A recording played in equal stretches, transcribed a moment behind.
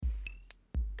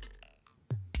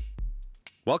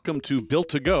Welcome to Built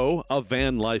to Go, a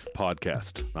van life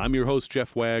podcast. I'm your host,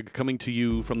 Jeff Wagg, coming to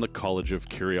you from the College of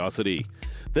Curiosity.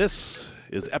 This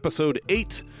is episode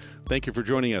 8. Thank you for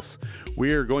joining us.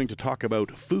 We're going to talk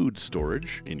about food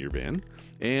storage in your van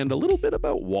and a little bit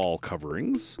about wall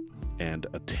coverings and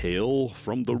a tale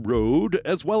from the road,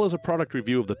 as well as a product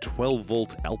review of the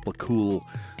 12-volt Alpacool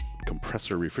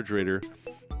compressor refrigerator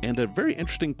and a very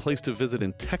interesting place to visit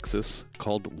in Texas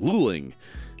called Luling,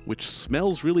 which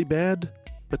smells really bad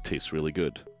but tastes really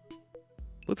good.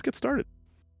 Let's get started.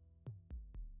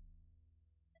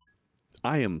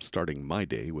 I am starting my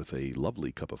day with a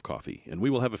lovely cup of coffee, and we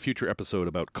will have a future episode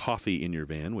about coffee in your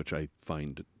van, which I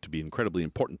find to be an incredibly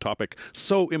important topic,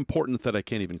 so important that I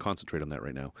can't even concentrate on that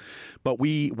right now. But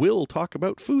we will talk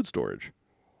about food storage.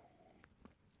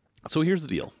 So here's the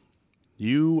deal.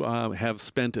 You have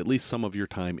spent at least some of your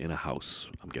time in a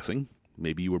house, I'm guessing.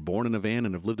 Maybe you were born in a van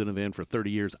and have lived in a van for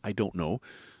 30 years. I don't know.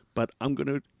 But I'm going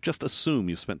to just assume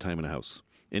you've spent time in a house.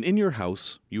 And in your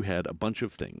house, you had a bunch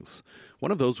of things.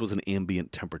 One of those was an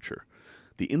ambient temperature.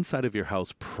 The inside of your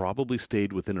house probably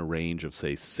stayed within a range of,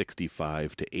 say,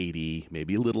 65 to 80,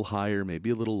 maybe a little higher, maybe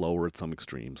a little lower at some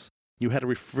extremes. You had a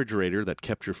refrigerator that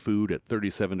kept your food at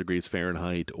 37 degrees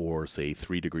Fahrenheit or, say,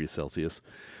 3 degrees Celsius.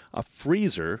 A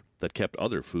freezer that kept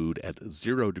other food at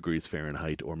 0 degrees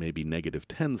Fahrenheit or maybe negative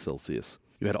 10 Celsius.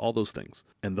 You had all those things.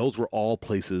 And those were all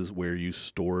places where you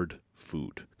stored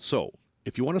food. So,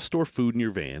 if you want to store food in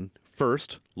your van,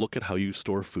 first, look at how you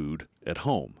store food at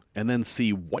home. And then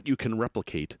see what you can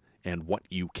replicate and what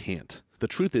you can't. The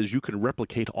truth is, you can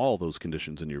replicate all those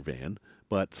conditions in your van,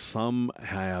 but some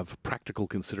have practical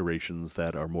considerations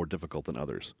that are more difficult than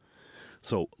others.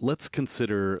 So let's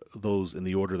consider those in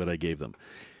the order that I gave them.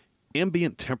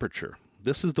 Ambient temperature.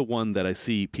 This is the one that I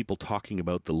see people talking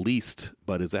about the least,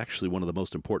 but is actually one of the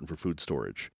most important for food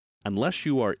storage. Unless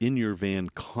you are in your van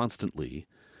constantly,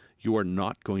 you are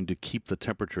not going to keep the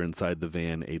temperature inside the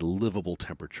van a livable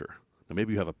temperature. Now,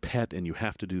 maybe you have a pet and you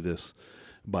have to do this,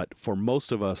 but for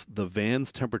most of us, the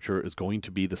van's temperature is going to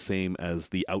be the same as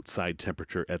the outside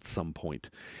temperature at some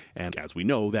point. And as we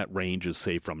know, that range is,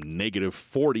 say, from negative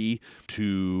 40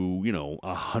 to,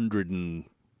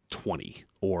 120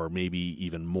 or maybe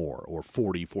even more, or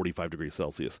 40, 45 degrees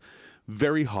Celsius.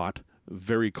 Very hot,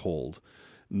 very cold.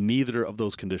 Neither of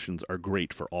those conditions are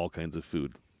great for all kinds of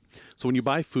food. So when you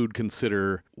buy food,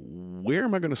 consider, where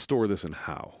am I going to store this and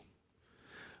how?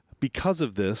 Because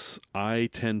of this, I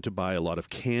tend to buy a lot of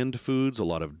canned foods, a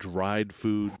lot of dried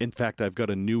food. In fact, I've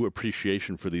got a new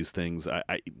appreciation for these things.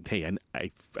 I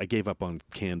gave up on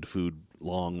canned food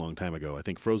long time ago. I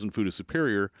think frozen food is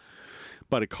superior,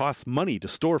 but it costs money to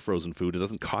store frozen food. It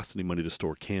doesn't cost any money to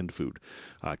store canned food.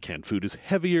 Canned food is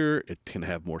heavier. It can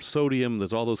have more sodium.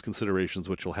 There's all those considerations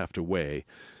which you'll have to weigh.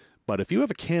 But if you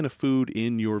have a can of food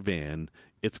in your van,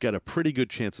 it's got a pretty good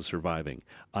chance of surviving,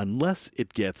 unless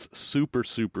it gets super,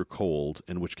 super cold,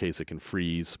 in which case it can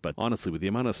freeze. But honestly, with the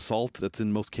amount of salt that's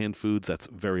in most canned foods, that's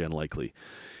very unlikely.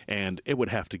 And it would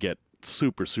have to get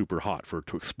super, super hot for it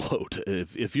to explode.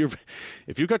 If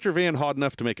you've got your van hot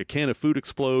enough to make a can of food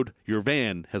explode, your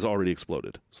van has already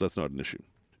exploded. So that's not an issue.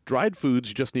 Dried foods,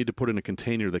 you just need to put in a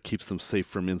container that keeps them safe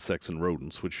from insects and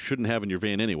rodents, which you shouldn't have in your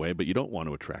van anyway, but you don't want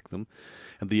to attract them.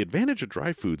 And the advantage of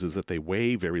dry foods is that they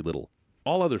weigh very little.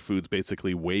 All other foods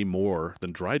basically weigh more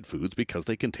than dried foods because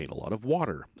they contain a lot of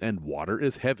water. And water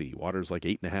is heavy. Water is like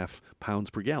 8.5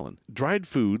 pounds per gallon. Dried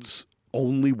foods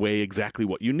only weigh exactly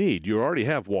what you need. You already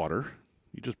have water.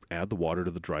 You just add the water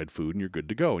to the dried food and you're good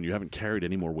to go. And you haven't carried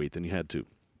any more weight than you had to.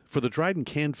 For the dried and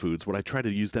canned foods, what I try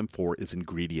to use them for is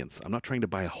ingredients. I'm not trying to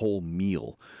buy a whole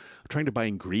meal. I'm trying to buy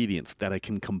ingredients that I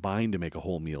can combine to make a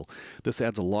whole meal. This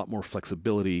adds a lot more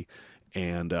flexibility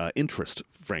and interest,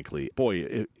 frankly.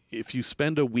 Boy, if you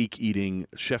spend a week eating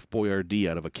Chef Boyardee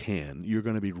out of a can, you're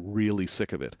going to be really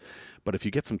sick of it. But if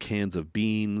you get some cans of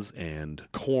beans and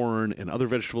corn and other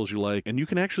vegetables you like, and you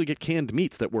can actually get canned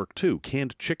meats that work too.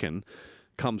 Canned chicken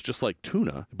comes just like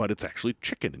tuna, but it's actually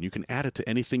chicken, and you can add it to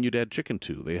anything you'd add chicken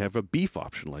to. They have a beef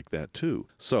option like that too.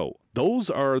 So those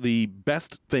are the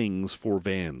best things for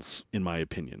vans, in my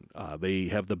opinion. They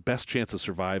have the best chance of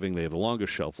surviving. They have the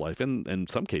longest shelf life, and in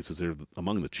some cases, they're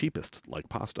among the cheapest, like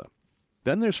pasta.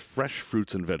 Then there's fresh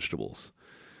fruits and vegetables.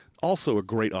 Also a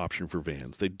great option for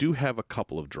vans. They do have a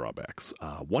couple of drawbacks.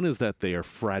 One is that they are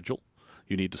fragile.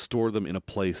 You need to store them in a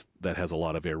place that has a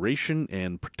lot of aeration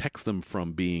and protects them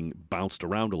from being bounced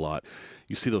around a lot.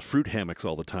 You see those fruit hammocks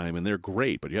all the time, and they're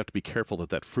great, but you have to be careful that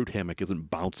that fruit hammock isn't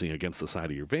bouncing against the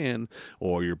side of your van,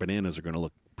 or your bananas are going to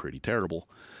look pretty terrible.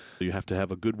 You have to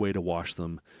have a good way to wash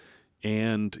them.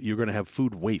 And you're going to have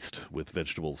food waste with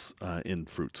vegetables and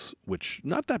fruits, which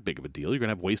not that big of a deal. You're going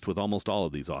to have waste with almost all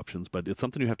of these options, but it's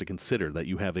something you have to consider, that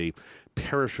you have a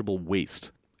perishable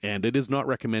waste. And it is not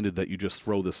recommended that you just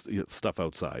throw this stuff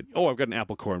outside. Oh, I've got an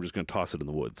apple core, I'm just going to toss it in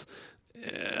the woods.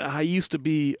 I used to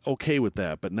be okay with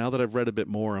that, but now that I've read a bit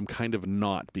more, I'm kind of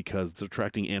not, because it's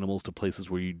attracting animals to places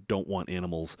where you don't want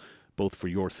animals, both for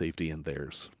your safety and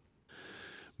theirs.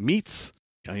 Meats.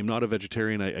 I am not a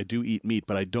vegetarian. I do eat meat,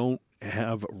 but I don't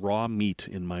have raw meat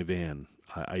in my van.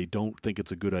 I don't think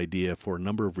it's a good idea for a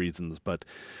number of reasons, but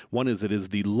one is it is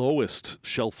the lowest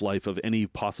shelf life of any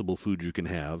possible food you can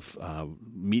have.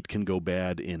 Meat can go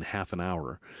bad in half an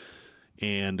hour,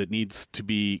 and it needs to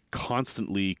be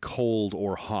constantly cold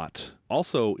or hot.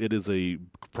 Also, it is a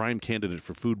prime candidate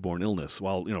for foodborne illness,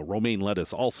 while romaine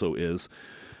lettuce also is.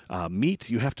 Meat,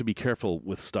 you have to be careful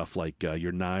with stuff like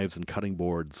your knives and cutting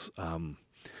boards,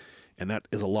 and that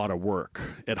is a lot of work.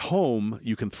 At home,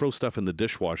 you can throw stuff in the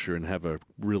dishwasher and have a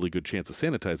really good chance of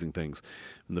sanitizing things.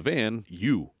 In the van,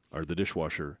 you are the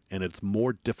dishwasher, and it's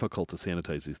more difficult to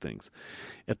sanitize these things.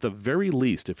 At the very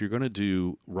least, if you're going to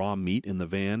do raw meat in the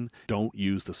van, don't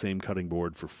use the same cutting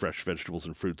board for fresh vegetables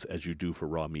and fruits as you do for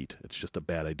raw meat. It's just a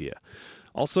bad idea.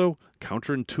 Also,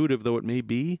 counterintuitive though it may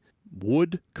be,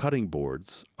 wood cutting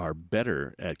boards are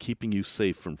better at keeping you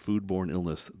safe from foodborne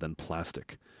illness than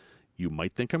plastic. You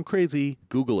might think I'm crazy.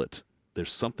 Google it.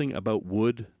 There's something about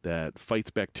wood that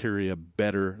fights bacteria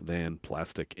better than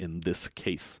plastic in this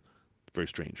case. Very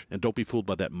strange. And don't be fooled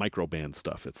by that microban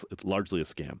stuff. It's largely a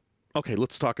scam. Okay,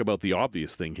 let's talk about the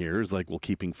obvious thing here, is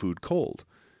keeping food cold.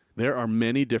 There are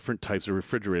many different types of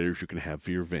refrigerators you can have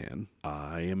for your van.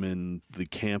 I am in the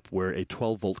camp where a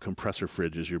 12-volt compressor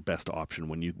fridge is your best option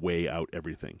when you weigh out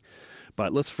everything.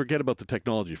 But let's forget about the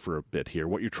technology for a bit here.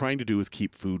 What you're trying to do is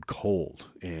keep food cold.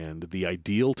 And the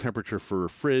ideal temperature for a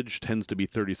fridge tends to be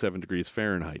 37 degrees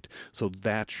Fahrenheit. So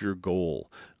that's your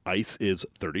goal. Ice is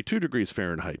 32 degrees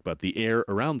Fahrenheit, but the air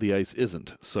around the ice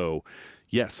isn't. So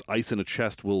yes, ice in a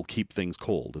chest will keep things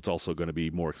cold. It's also going to be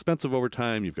more expensive over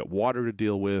time. You've got water to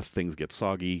deal with, things get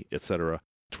soggy, etc.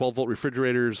 12-volt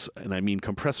refrigerators, and I mean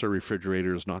compressor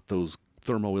refrigerators, not those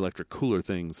thermoelectric cooler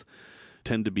things,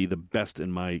 tend to be the best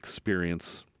in my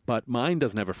experience. But mine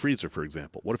doesn't have a freezer, for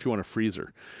example. What if you want a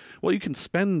freezer? Well, you can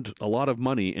spend a lot of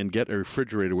money and get a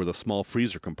refrigerator with a small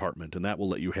freezer compartment, and that will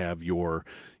let you have your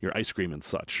ice cream and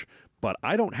such. But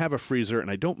I don't have a freezer, and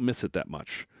I don't miss it that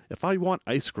much. If I want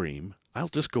ice cream, I'll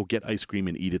just go get ice cream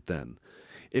and eat it then.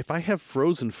 If I have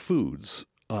frozen foods,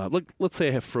 let's say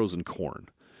I have frozen corn,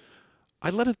 I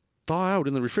let it thaw out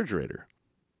in the refrigerator.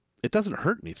 It doesn't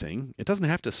hurt anything. It doesn't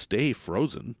have to stay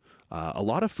frozen. A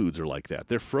lot of foods are like that.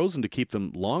 They're frozen to keep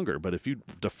them longer, but if you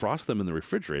defrost them in the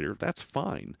refrigerator, that's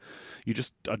fine. You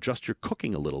just adjust your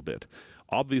cooking a little bit.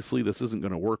 Obviously, this isn't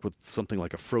going to work with something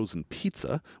like a frozen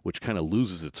pizza, which kind of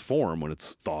loses its form when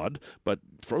it's thawed. But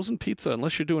frozen pizza,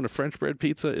 unless you're doing a French bread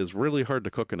pizza, is really hard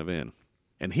to cook in a van.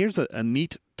 And here's a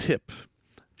neat tip.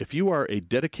 If you are a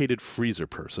dedicated freezer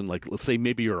person, like let's say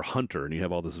maybe you're a hunter and you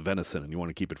have all this venison and you want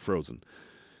to keep it frozen,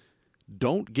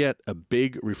 don't get a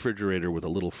big refrigerator with a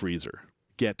little freezer.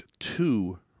 Get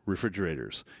 2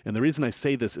 refrigerators. And the reason I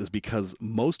say this is because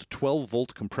most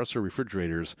 12-volt compressor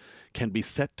refrigerators can be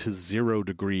set to 0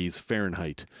 degrees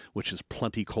Fahrenheit, which is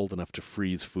plenty cold enough to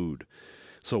freeze food.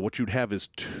 So what you'd have is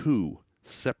 2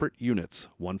 separate units,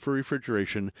 one for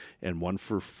refrigeration and one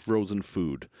for frozen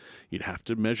food. You'd have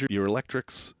to measure your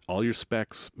electrics, all your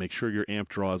specs, make sure your amp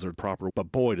draws are proper.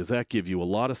 But boy, does that give you a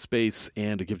lot of space,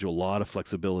 and it gives you a lot of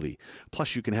flexibility.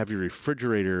 Plus, you can have your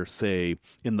refrigerator, say,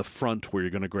 in the front where you're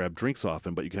going to grab drinks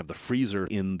often, but you can have the freezer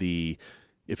in the,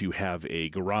 if you have a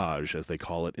garage, as they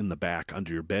call it, in the back,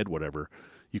 under your bed, whatever.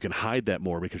 You can hide that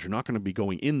more because you're not going to be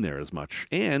going in there as much.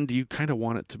 And you kind of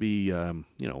want it to be, out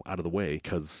of the way,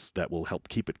 because that will help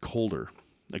keep it colder.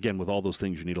 Again, with all those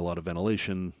things, you need a lot of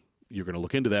ventilation. You're going to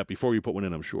look into that before you put one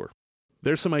in, I'm sure.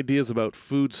 There's some ideas about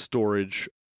food storage.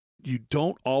 You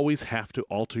don't always have to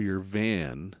alter your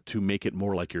van to make it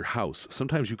more like your house.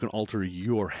 Sometimes you can alter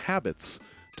your habits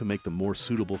to make them more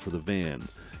suitable for the van.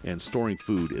 And storing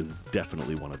food is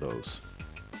definitely one of those.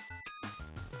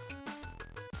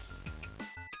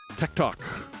 Tech Talk.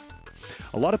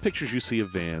 A lot of pictures you see of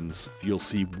vans, you'll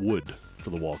see wood for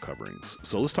the wall coverings.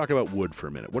 So let's talk about wood for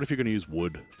a minute. What if you're going to use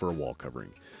wood for a wall covering?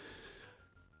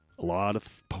 A lot of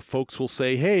folks will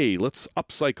say, hey, let's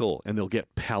upcycle, and they'll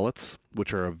get pallets,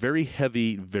 which are a very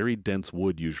heavy, very dense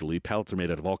wood usually. Pallets are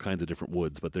made out of all kinds of different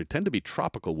woods, but they tend to be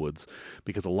tropical woods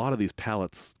because a lot of these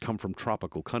pallets come from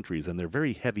tropical countries, and they're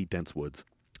very heavy, dense woods.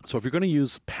 So if you're going to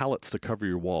use pallets to cover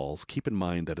your walls, keep in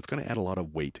mind that it's going to add a lot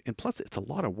of weight, and plus it's a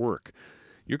lot of work.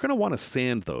 you're going to want to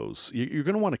sand those. You're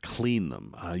going to want to clean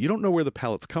them. You don't know where the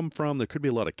pallets come from. There could be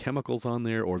a lot of chemicals on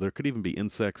there, or there could even be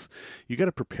insects. You got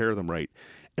to prepare them right.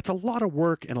 It's a lot of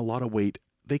work and a lot of weight.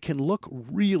 They can look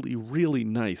really, really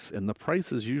nice, and the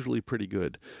price is usually pretty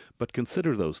good. But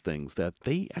consider those things, that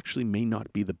they actually may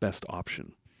not be the best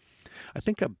option. I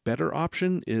think a better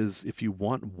option is, if you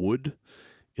want wood,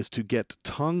 is to get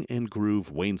tongue and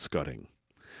groove wainscoting.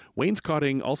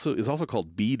 Wainscoting is also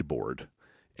called beadboard,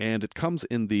 and it comes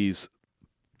in these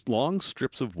long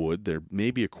strips of wood. They're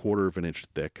maybe 1/4 of an inch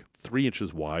thick, 3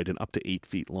 inches wide, and up to 8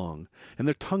 feet long. And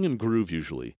they're tongue and groove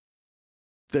usually.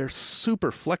 They're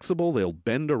super flexible. They'll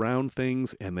bend around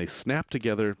things, and they snap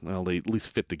together. Well, they at least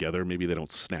fit together. Maybe they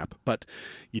don't snap, but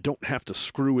you don't have to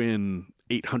screw in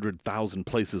 800,000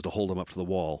 places to hold them up to the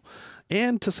wall.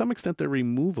 And to some extent, they're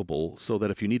removable so that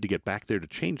if you need to get back there to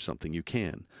change something, you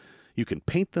can. You can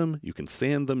paint them, you can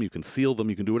sand them, you can seal them,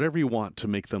 you can do whatever you want to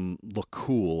make them look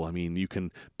cool. I mean, you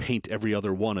can paint every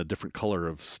other one a different color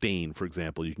of stain, for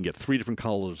example. You can get 3 different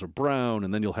colors of brown,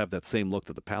 and then you'll have that same look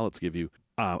that the palettes give you.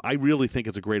 I really think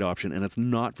it's a great option, and it's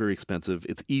not very expensive.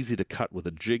 It's easy to cut with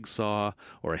a jigsaw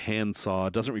or a hand saw.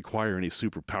 It doesn't require any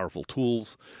super powerful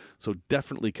tools, so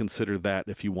definitely consider that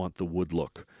if you want the wood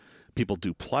look. People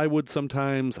do plywood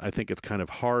sometimes. I think it's kind of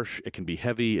harsh. It can be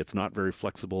heavy. It's not very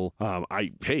flexible.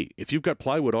 If you've got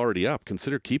plywood already up,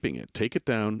 consider keeping it. Take it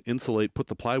down, insulate, put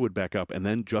the plywood back up, and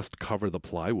then just cover the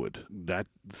plywood. That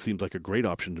seems like a great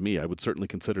option to me. I would certainly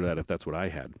consider that if that's what I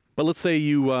had. But let's say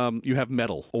you have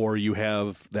metal, or you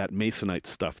have that masonite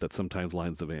stuff that sometimes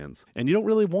lines the vans, and you don't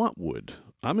really want wood.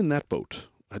 I'm in that boat.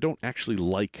 I don't actually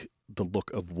like the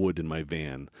look of wood in my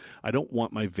van. I don't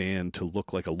want my van to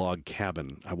look like a log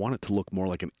cabin. I want it to look more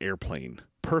like an airplane.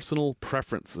 Personal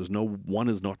preference. One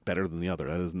is not better than the other.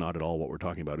 That is not at all what we're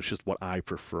talking about. It's just what I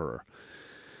prefer.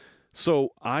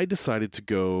 So I decided to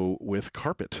go with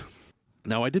carpet.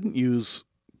 Now, I didn't use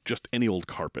just any old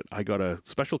carpet. I got a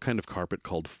special kind of carpet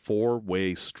called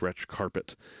 4-way stretch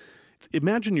carpet.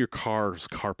 Imagine your car's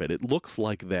carpet. It looks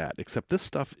like that, except this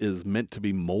stuff is meant to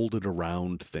be molded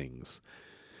around things.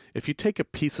 If you take a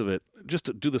piece of it,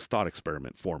 just do this thought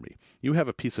experiment for me. You have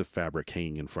a piece of fabric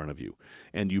hanging in front of you,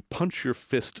 and you punch your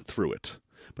fist through it.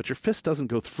 But your fist doesn't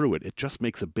go through it. It just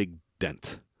makes a big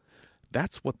dent.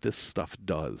 That's what this stuff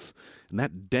does. And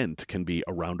that dent can be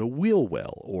around a wheel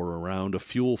well, or around a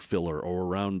fuel filler, or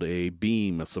around a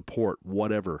beam, a support,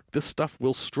 whatever. This stuff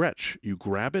will stretch. You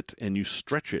grab it and you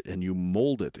stretch it and you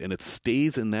mold it, and it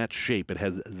stays in that shape. It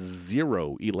has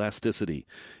zero elasticity.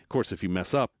 Of course, if you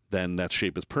mess up, then that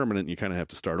shape is permanent and you kind of have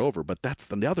to start over. But that's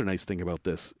the other nice thing about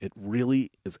this. It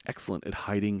really is excellent at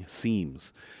hiding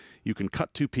seams. You can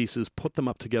cut 2 pieces, put them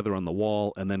up together on the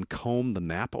wall, and then comb the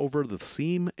nap over the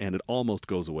seam, and it almost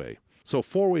goes away. So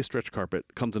 4-way stretch carpet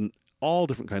comes in all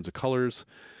different kinds of colors.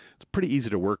 It's pretty easy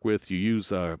to work with. You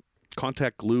use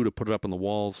contact glue to put it up on the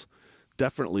walls.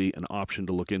 Definitely an option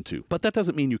to look into. But that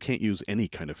doesn't mean you can't use any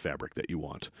kind of fabric that you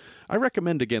want. I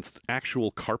recommend against actual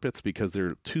carpets because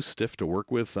they're too stiff to work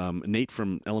with. Nate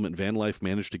from Element Van Life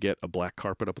managed to get a black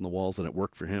carpet up on the walls, and it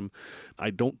worked for him.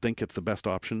 I don't think it's the best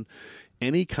option.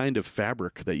 Any kind of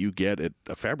fabric that you get at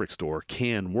a fabric store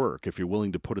can work if you're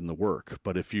willing to put in the work.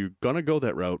 But if you're going to go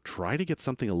that route, try to get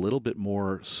something a little bit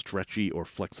more stretchy or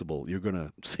flexible. You're going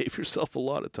to save yourself a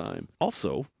lot of time.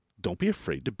 Also, don't be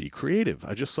afraid to be creative.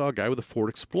 I just saw a guy with a Ford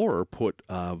Explorer put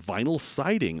vinyl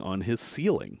siding on his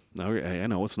ceiling. Now, I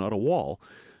know it's not a wall,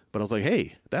 but I was like,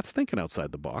 hey, that's thinking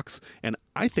outside the box. And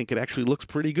I think it actually looks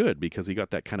pretty good because he got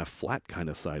that kind of flat kind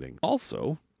of siding.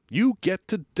 Also, you get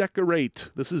to decorate.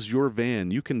 This is your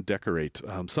van. You can decorate.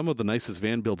 Some of the nicest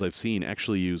van builds I've seen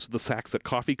actually use the sacks that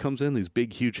coffee comes in, these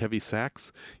big, huge, heavy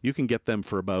sacks. You can get them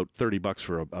for about $30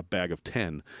 for a bag of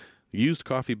 10. Used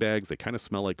coffee bags, they kind of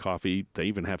smell like coffee. They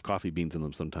even have coffee beans in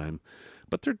them sometime.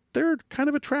 But they're kind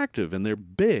of attractive, and they're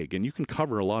big, and you can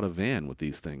cover a lot of van with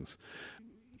these things.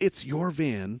 It's your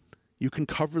van. You can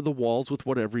cover the walls with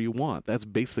whatever you want. That's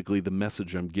basically the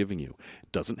message I'm giving you.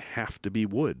 It doesn't have to be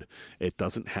wood. It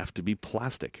doesn't have to be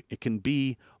plastic. It can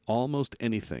be almost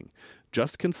anything.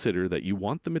 Just consider that you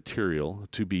want the material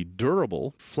to be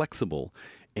durable, flexible,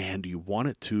 and you want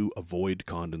it to avoid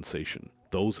condensation.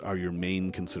 Those are your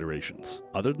main considerations.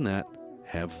 Other than that,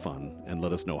 have fun and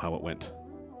let us know how it went.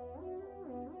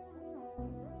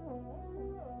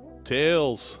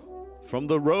 Tales from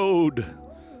the road.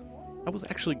 I was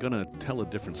actually going to tell a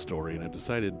different story, and I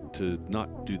decided to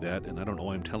not do that, and I don't know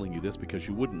why I'm telling you this because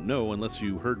you wouldn't know unless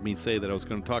you heard me say that I was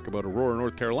going to talk about Aurora,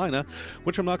 North Carolina,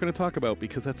 which I'm not going to talk about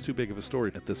because that's too big of a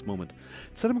story at this moment.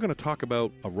 Instead, I'm going to talk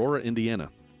about Aurora, Indiana.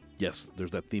 Yes,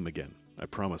 there's that theme again. I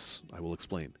promise I will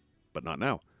explain. But not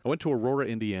now. I went to Aurora,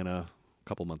 Indiana a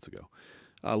couple months ago.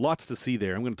 Lots to see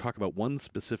there. I'm going to talk about one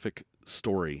specific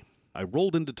story. I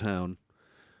rolled into town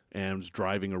and was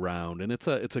driving around, and it's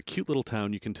a cute little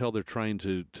town. You can tell they're trying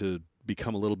to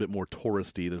become a little bit more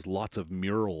touristy. There's lots of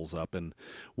murals up, and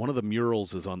one of the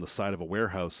murals is on the side of a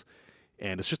warehouse,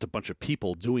 and it's just a bunch of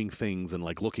people doing things and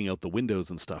like looking out the windows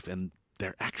and stuff, and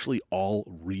they're actually all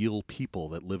real people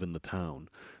that live in the town.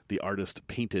 The artist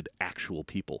painted actual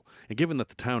people. And given that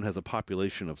the town has a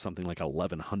population of something like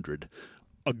 1,100,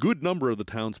 a good number of the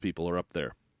townspeople are up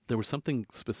there. There was something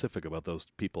specific about those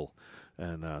people,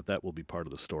 and that will be part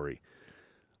of the story.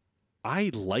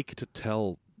 I like to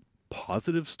tell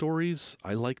positive stories.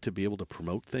 I like to be able to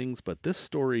promote things, but this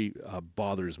story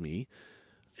bothers me,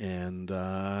 and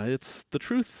it's the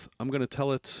truth. I'm going to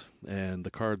tell it, and the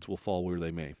cards will fall where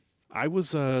they may. I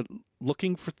was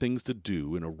looking for things to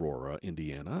do in Aurora,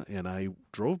 Indiana, and I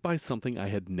drove by something I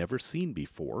had never seen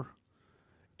before,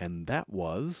 and that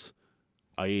was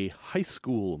a high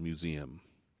school museum.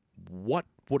 What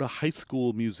would a high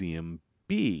school museum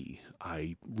be?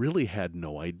 I really had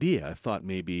no idea. I thought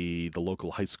maybe the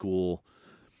local high school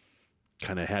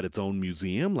kind of had its own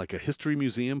museum, like a history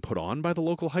museum put on by the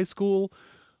local high school.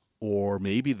 Or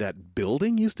maybe that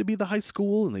building used to be the high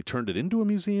school and they turned it into a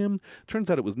museum. Turns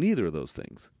out it was neither of those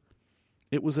things.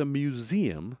 It was a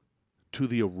museum to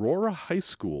the Aurora High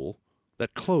School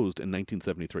that closed in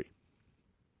 1973.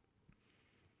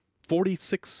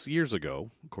 46 years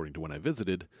ago, according to when I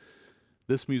visited,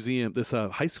 this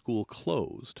high school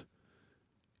closed.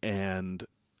 And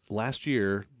last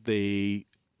year, they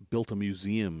built a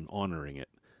museum honoring it.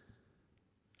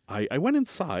 I went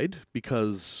inside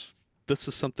because this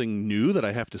is something new that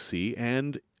I have to see,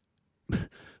 and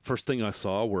first thing I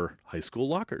saw were high school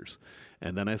lockers,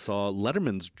 and then I saw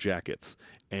Letterman's jackets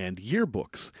and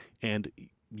yearbooks, and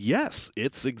yes,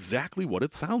 it's exactly what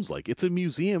it sounds like. It's a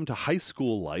museum to high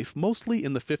school life, mostly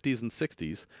in the 50s and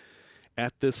 60s,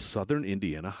 at this southern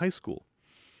Indiana high school.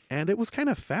 And it was kind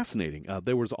of fascinating.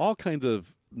 There was all kinds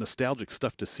of nostalgic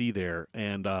stuff to see there,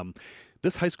 and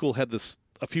this high school had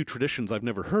a few traditions I've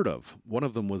never heard of. One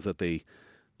of them was that they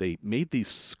made these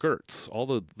skirts. All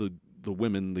the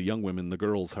women, the young women, the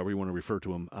girls, however you want to refer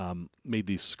to them, made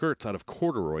these skirts out of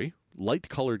corduroy,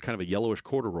 light-colored, kind of a yellowish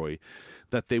corduroy,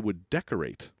 that they would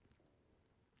decorate.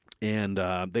 And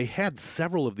they had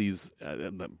several of these,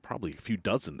 probably a few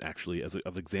dozen, actually,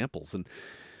 of examples. And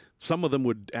some of them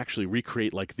would actually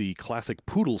recreate, like, the classic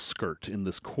poodle skirt in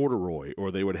this corduroy,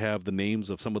 or they would have the names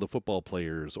of some of the football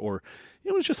players, or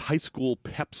it was just high school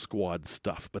pep squad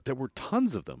stuff. But there were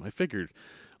tons of them. I figured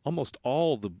almost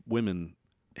all the women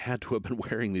had to have been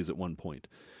wearing these at one point.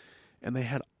 And they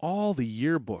had all the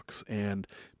yearbooks and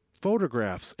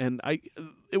photographs. And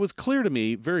it was clear to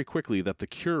me very quickly that the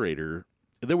curator,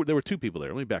 there were two people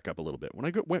there. Let me back up a little bit. When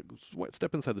I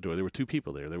step inside the door, there were two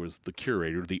people there. There was the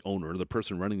curator, the owner, the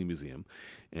person running the museum,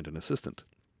 and an assistant.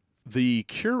 The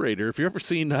curator, if you've ever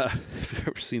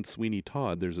seen Sweeney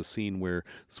Todd, there's a scene where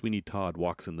Sweeney Todd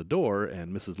walks in the door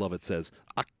and Mrs. Lovett says,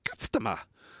 "A customer."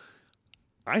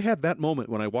 I had that moment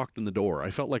when I walked in the door.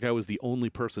 I felt like I was the only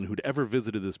person who'd ever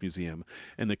visited this museum,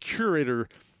 and the curator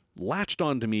latched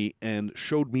onto me and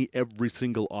showed me every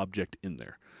single object in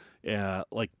there,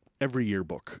 like every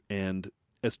yearbook. And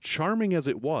as charming as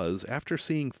it was, after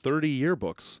seeing 30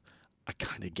 yearbooks, I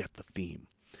kind of get the theme.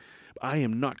 I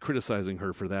am not criticizing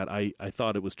her for that. I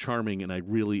thought it was charming, and I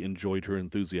really enjoyed her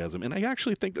enthusiasm. And I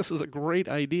actually think this is a great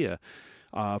idea.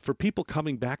 For people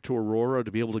coming back to Aurora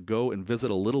to be able to go and visit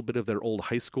a little bit of their old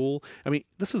high school. I mean,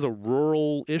 this is a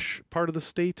rural-ish part of the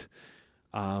state.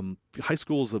 High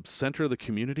school is the center of the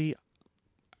community.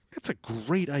 It's a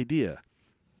great idea.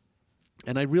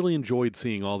 And I really enjoyed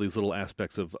seeing all these little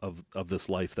aspects of this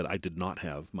life that I did not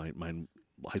have. My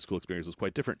high school experience was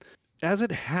quite different. As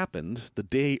it happened, the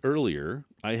day earlier,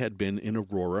 I had been in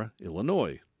Aurora,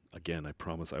 Illinois. Again, I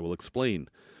promise I will explain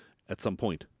at some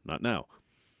point, not now.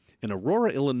 In Aurora,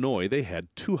 Illinois, they had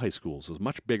two high schools. It was a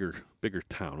much bigger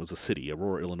town. It was a city.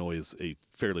 Aurora, Illinois is a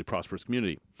fairly prosperous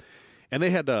community. And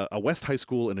they had a West High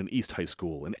School and an East High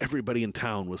School, and everybody in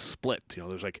town was split. You know,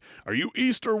 there's like, are you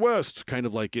East or West? Kind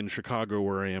of like in Chicago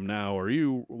where I am now. Are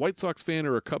you a White Sox fan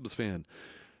or a Cubs fan?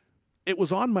 It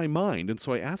was on my mind, and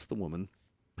so I asked the woman,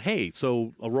 hey,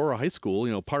 so Aurora High School,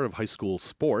 you know, part of high school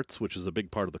sports, which is a big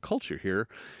part of the culture here,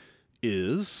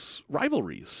 is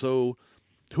rivalries. So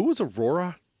who is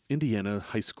Aurora, Indiana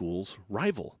High School's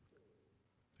rival?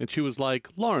 And she was like,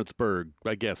 Lawrenceburg,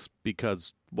 I guess,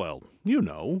 because, well, you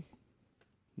know.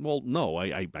 Well, no,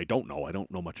 I don't know. I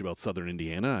don't know much about southern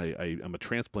Indiana. I'm a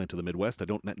transplant to the Midwest. I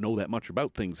don't know that much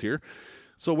about things here.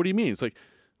 So what do you mean? It's like,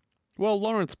 Well,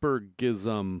 Lawrenceburg is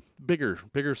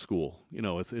bigger school.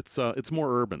 It's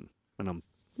more urban, and I'm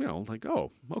like,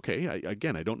 oh, okay.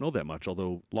 Again, I don't know that much.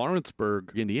 Although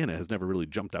Lawrenceburg, Indiana, has never really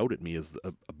jumped out at me as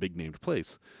a big named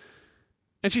place.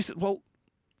 And she said, well,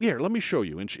 here, let me show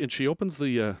you. And she opens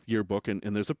the yearbook,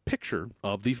 and there's a picture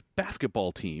of the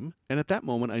basketball team. And at that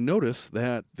moment, I notice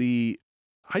that the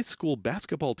high school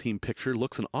basketball team picture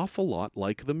looks an awful lot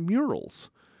like the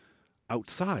murals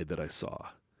outside that I saw.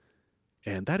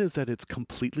 And that is that it's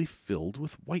completely filled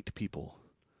with white people.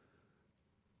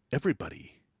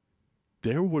 Everybody.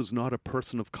 There was not a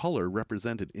person of color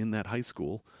represented in that high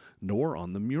school, nor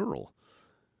on the mural.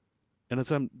 And as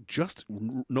I'm just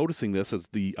noticing this, as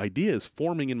the idea is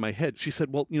forming in my head, she said,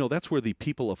 well, that's where the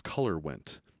people of color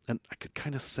went. And I could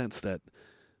kind of sense that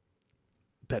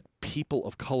people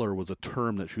of color was a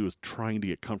term that she was trying to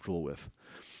get comfortable with.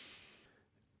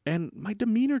 And my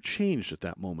demeanor changed at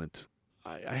that moment.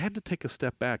 I had to take a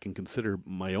step back and consider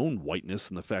my own whiteness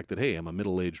and the fact that, hey, I'm a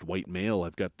middle-aged white male.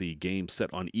 I've got the game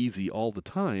set on easy all the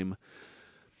time.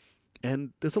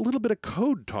 And there's a little bit of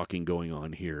code talking going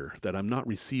on here that I'm not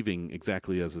receiving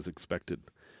exactly as is expected.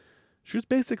 She was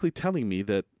basically telling me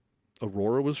that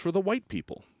Aurora was for the white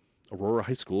people. Aurora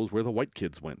High School is where the white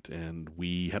kids went. And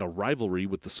we had a rivalry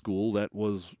with the school that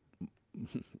was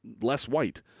less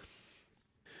white.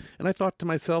 And I thought to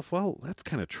myself, well, that's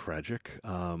kind of tragic.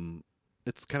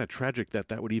 It's kind of tragic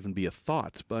that would even be a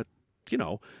thought. But, it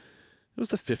was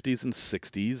the 50s and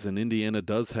 60s, and Indiana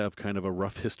does have kind of a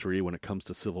rough history when it comes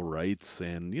to civil rights.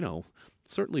 And,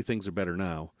 certainly things are better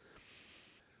now.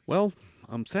 Well,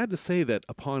 I'm sad to say that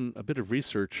upon a bit of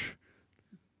research,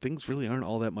 things really aren't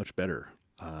all that much better.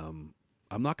 I'm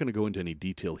not going to go into any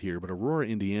detail here, but Aurora,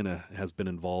 Indiana has been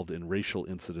involved in racial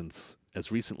incidents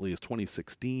as recently as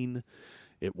 2016.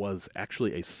 It was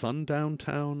actually a sundown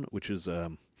town, which is,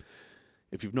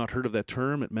 if you've not heard of that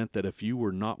term, it meant that if you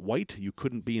were not white, you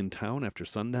couldn't be in town after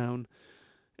sundown.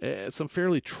 Some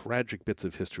fairly tragic bits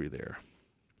of history there.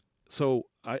 So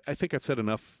I think I've said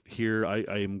enough here. I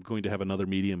am going to have another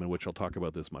medium in which I'll talk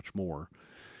about this much more.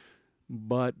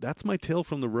 But that's my tale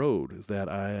from the road, is that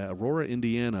Aurora,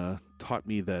 Indiana taught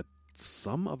me that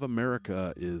some of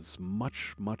America is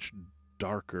much, much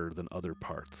darker than other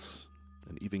parts.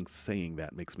 And even saying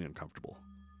that makes me uncomfortable.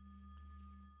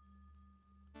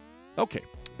 Okay,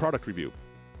 product review.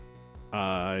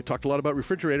 I talked a lot about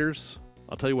refrigerators.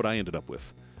 I'll tell you what I ended up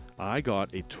with. I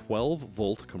got a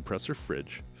 12-volt compressor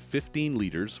fridge, 15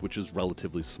 liters, which is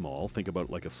relatively small. Think about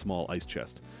like a small ice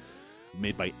chest.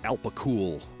 Made by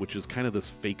Alpi-Cool, which is kind of this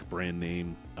fake brand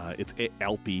name. It's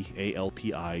Alpi,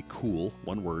 A-L-P-I, Cool,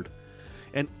 one word.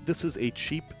 And this is a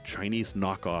cheap Chinese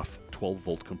knockoff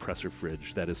 12-volt compressor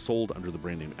fridge that is sold under the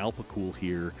brand name Alpi-Cool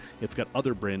here. It's got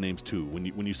other brand names too.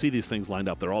 When you see these things lined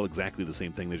up, they're all exactly the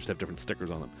same thing. They just have different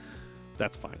stickers on them.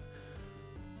 That's fine.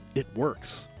 It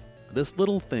works. This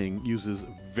little thing uses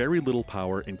very little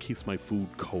power and keeps my food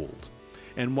cold.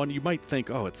 And when you might think,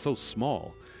 oh, it's so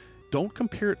small, don't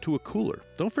compare it to a cooler.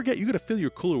 Don't forget, you got to fill your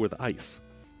cooler with ice.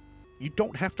 You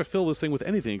don't have to fill this thing with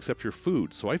anything except your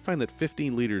food. So I find that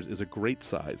 15 liters is a great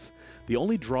size. The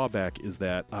only drawback is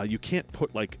that you can't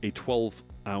put like a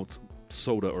 12-ounce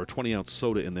soda or a 20-ounce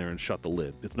soda in there and shut the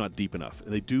lid. It's not deep enough.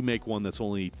 They do make one that's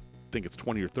only, I think it's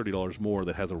 $20 or $30 more,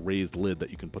 that has a raised lid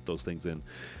that you can put those things in.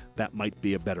 That might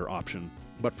be a better option.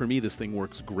 But for me, this thing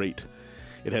works great.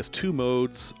 It has two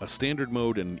modes, a standard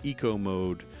mode and an eco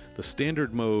mode. The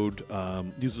standard mode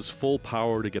uses full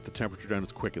power to get the temperature down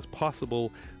as quick as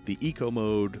possible. The eco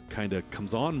mode kind of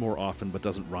comes on more often but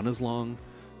doesn't run as long.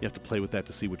 You have to play with that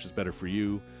to see which is better for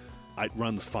you. It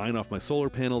runs fine off my solar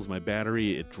panels, my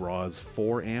battery. It draws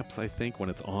 4 amps, I think, when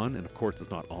it's on. And of course,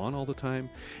 it's not on all the time.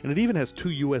 And it even has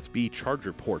 2 USB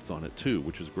charger ports on it too,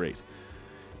 which is great.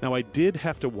 Now, I did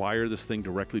have to wire this thing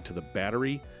directly to the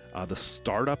battery. The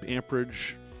startup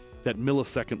amperage, that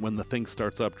millisecond when the thing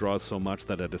starts up, draws so much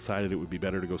that I decided it would be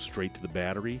better to go straight to the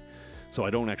battery. So I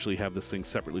don't actually have this thing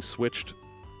separately switched.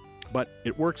 But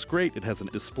it works great. It has a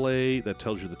display that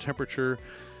tells you the temperature.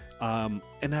 And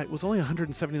that was only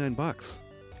 $179.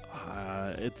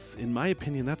 It's, in my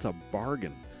opinion, that's a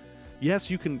bargain. Yes,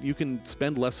 you can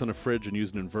spend less on a fridge and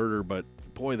use an inverter, but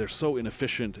boy, they're so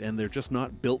inefficient and they're just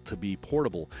not built to be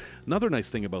portable. Another nice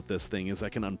thing about this thing is I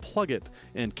can unplug it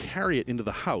and carry it into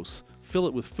the house, fill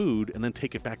it with food, and then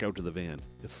take it back out to the van.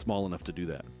 It's small enough to do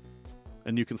that.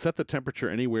 And you can set the temperature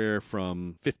anywhere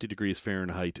from 50 degrees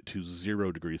Fahrenheit to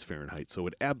 0 degrees Fahrenheit. So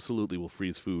it absolutely will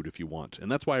freeze food if you want.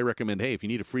 And that's why I recommend, hey, if you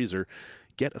need a freezer,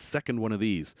 get a second one of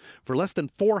these. For less than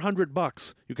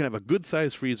 $400, you can have a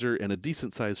good-sized freezer and a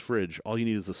decent-sized fridge. All you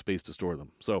need is the space to store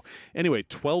them. So anyway,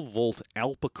 12-volt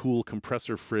Alpi-Cool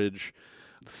compressor fridge.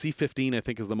 C15, I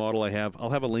think, is the model I have.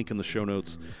 I'll have a link in the show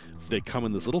notes. They come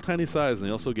in this little tiny size, and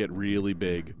they also get really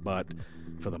big. But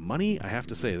for the money, I have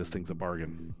to say, this thing's a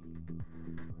bargain.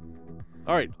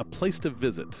 All right, a place to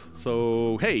visit.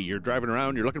 So, hey, you're driving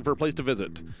around, you're looking for a place to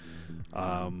visit.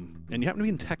 And you happen to be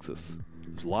in Texas.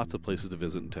 There's lots of places to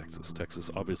visit in Texas.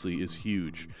 Texas obviously is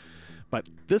huge. But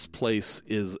this place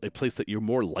is a place that you're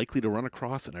more likely to run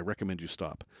across, and I recommend you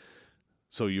stop.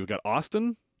 So you've got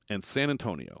Austin and San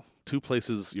Antonio, two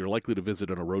places you're likely to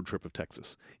visit on a road trip of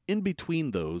Texas. In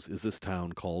between those is this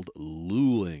town called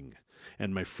Luling.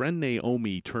 And my friend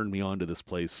Naomi turned me on to this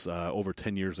place over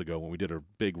 10 years ago when we did a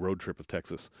big road trip of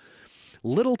Texas.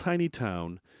 Little tiny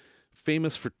town,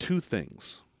 famous for two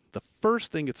things. The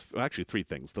first thing, it's actually three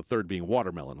things, the third being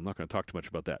watermelon. I'm not going to talk too much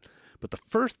about that. But the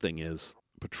first thing is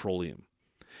petroleum.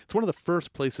 It's one of the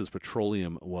first places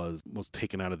petroleum was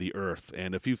taken out of the earth.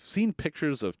 And if you've seen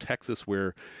pictures of Texas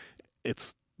where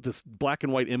it's this black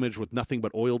and white image with nothing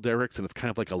but oil derricks and it's kind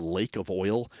of like a lake of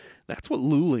oil, that's what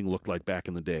Luling looked like back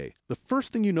in the day. The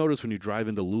first thing you notice when you drive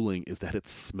into Luling is that it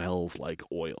smells like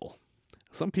oil.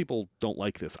 Some people don't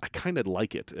like this. I kind of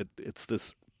like it. It's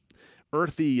this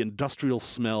earthy industrial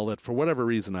smell that for whatever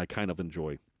reason I kind of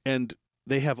enjoy. And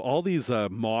they have all these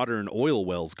modern oil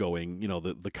wells going,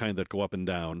 the kind that go up and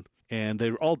down, and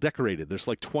they're all decorated. There's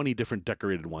like 20 different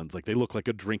decorated ones. Like they look like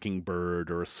a drinking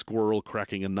bird or a squirrel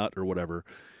cracking a nut or whatever.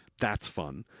 That's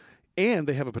fun. And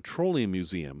they have a petroleum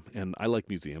museum, and I like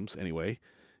museums anyway,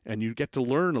 and you get to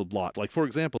learn a lot. Like, for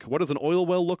example, what does an oil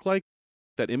well look like?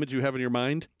 That image you have in your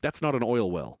mind? That's not an oil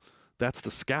well. That's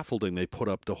the scaffolding they put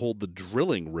up to hold the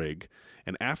drilling rig.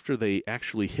 And after they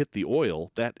actually hit the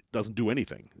oil, that doesn't do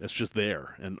anything. It's just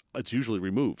there, and it's usually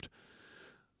removed.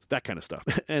 That kind of stuff.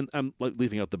 And I'm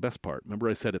leaving out the best part. Remember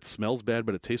I said it smells bad,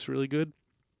 but it tastes really good?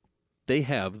 They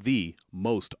have the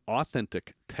most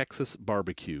authentic Texas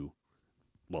barbecue,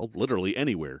 well, literally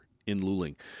anywhere in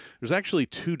Luling. There's actually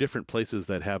two different places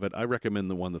that have it. I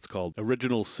recommend the one that's called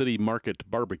Original City Market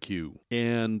Barbecue.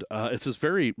 And it's this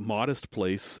very modest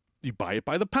place. You buy it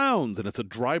by the pounds, and it's a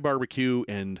dry barbecue,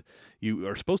 and you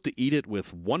are supposed to eat it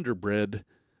with Wonder Bread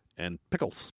and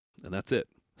pickles, and that's it.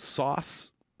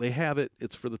 Sauce, they have it.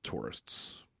 It's for the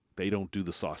tourists. They don't do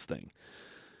the sauce thing.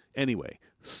 Anyway,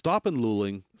 stop in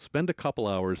Luling, spend a couple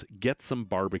hours, get some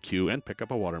barbecue, and pick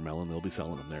up a watermelon. They'll be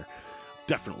selling them there.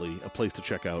 Definitely a place to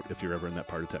check out if you're ever in that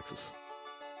part of Texas.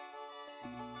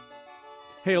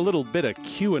 Hey, a little bit of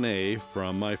Q&A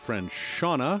from my friend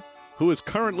Shauna, who is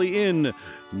currently in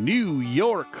New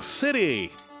York City.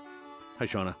 Hi,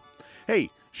 Shauna. Hey,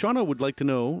 Shauna would like to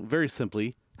know, very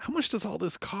simply, how much does all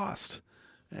this cost?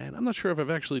 And I'm not sure if I've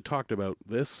actually talked about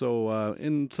this, so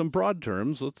in some broad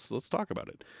terms, let's talk about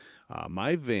it.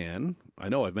 My van, I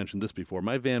know I've mentioned this before,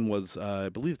 my van was, I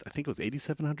think it was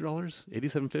 $8,700,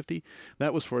 $8,750.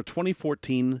 That was for a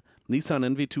 2014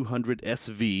 Nissan NV200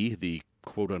 SV, the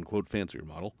quote-unquote fancier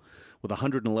model, with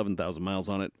 111,000 miles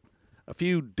on it. A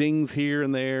few dings here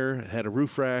and there, it had a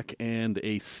roof rack and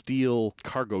a steel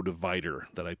cargo divider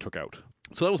that I took out.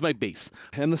 So that was my base.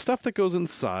 And the stuff that goes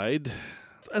inside,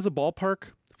 as a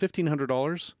ballpark,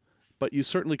 $1,500, but you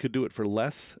certainly could do it for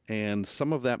less, and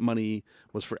some of that money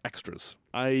was for extras.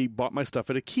 I bought my stuff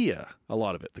at IKEA, a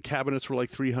lot of it. The cabinets were like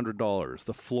 $300.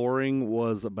 The flooring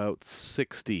was about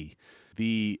 $60.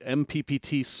 The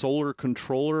MPPT solar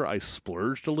controller I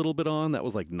splurged a little bit on. That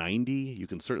was like $90. You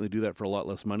can certainly do that for a lot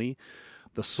less money.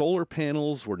 The solar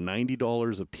panels were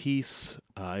 $90 a piece.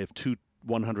 I have two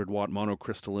 100-watt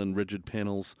monocrystalline rigid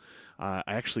panels. I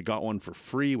actually got one for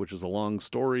free, which is a long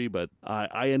story, but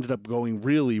I ended up going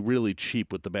really, really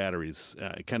cheap with the batteries,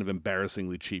 kind of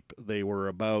embarrassingly cheap. They were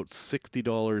about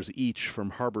 $60 each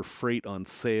from Harbor Freight on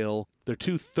sale. They're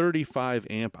two 35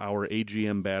 amp-hour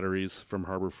AGM batteries from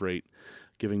Harbor Freight,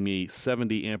 giving me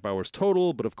 70 amp hours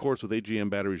total, but of course with AGM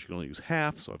batteries you can only use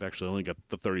half, so I've actually only got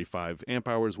the 35 amp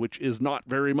hours, which is not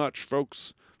very much,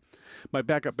 folks. My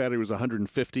backup battery was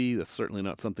 $150. That's certainly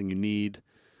not something you need.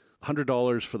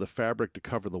 $100 for the fabric to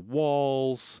cover the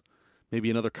walls,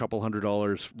 maybe another couple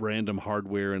 $100 random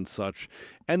hardware and such.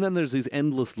 And then there's these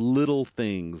endless little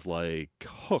things like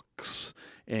hooks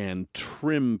and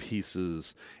trim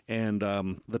pieces, and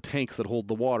the tanks that hold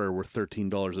the water were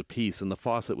 $13 a piece, and the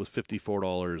faucet was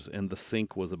 $54, and the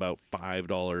sink was about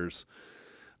 $5.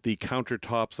 The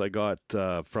countertops I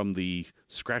got from the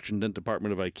scratch and dent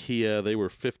department of IKEA, they were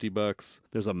 $50.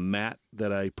 There's a mat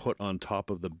that I put on top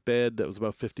of the bed that was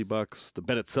about $50. The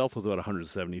bed itself was about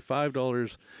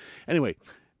 $175. Anyway,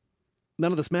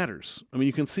 none of this matters. I mean,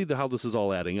 you can see how this is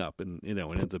all adding up, and it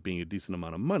ends up being a decent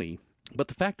amount of money. But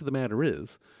the fact of the matter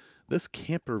is this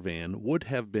camper van would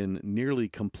have been nearly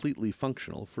completely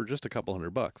functional for just a couple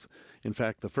 $100. In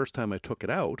fact, the first time I took it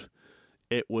out,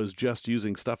 it was just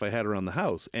using stuff I had around the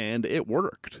house, and it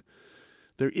worked.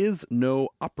 There is no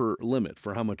upper limit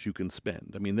for how much you can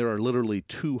spend. I mean, there are literally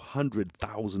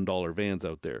 $200,000 vans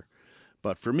out there.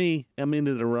 But for me, I'm in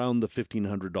it around the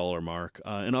 $1,500 mark.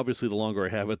 And obviously, the longer I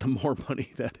have it, the more money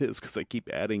that is, because I keep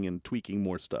adding and tweaking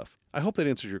more stuff. I hope that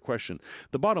answers your question.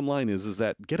 The bottom line is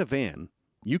that get a van.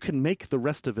 You can make the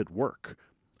rest of it work.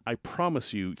 I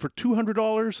promise you, for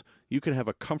 $200, you can have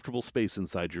a comfortable space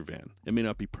inside your van. It may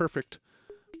not be perfect,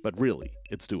 but really,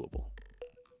 it's doable.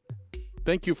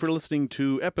 Thank you for listening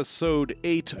to episode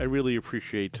 8. I really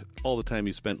appreciate all the time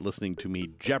you spent listening to me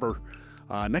jabber.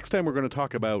 Next time we're going to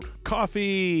talk about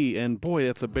coffee, and boy,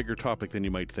 that's a bigger topic than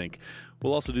you might think.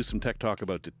 We'll also do some tech talk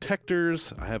about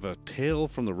detectors. I have a tale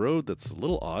from the road that's a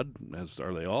little odd, as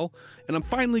are they all. And I'm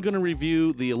finally going to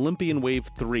review the Olympian Wave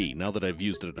 3, now that I've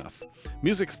used it enough.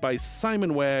 Music's by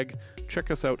Simon Wagg. Check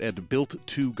us out at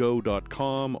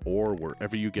built2go.com or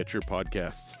wherever you get your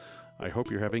podcasts. I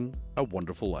hope you're having a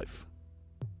wonderful life.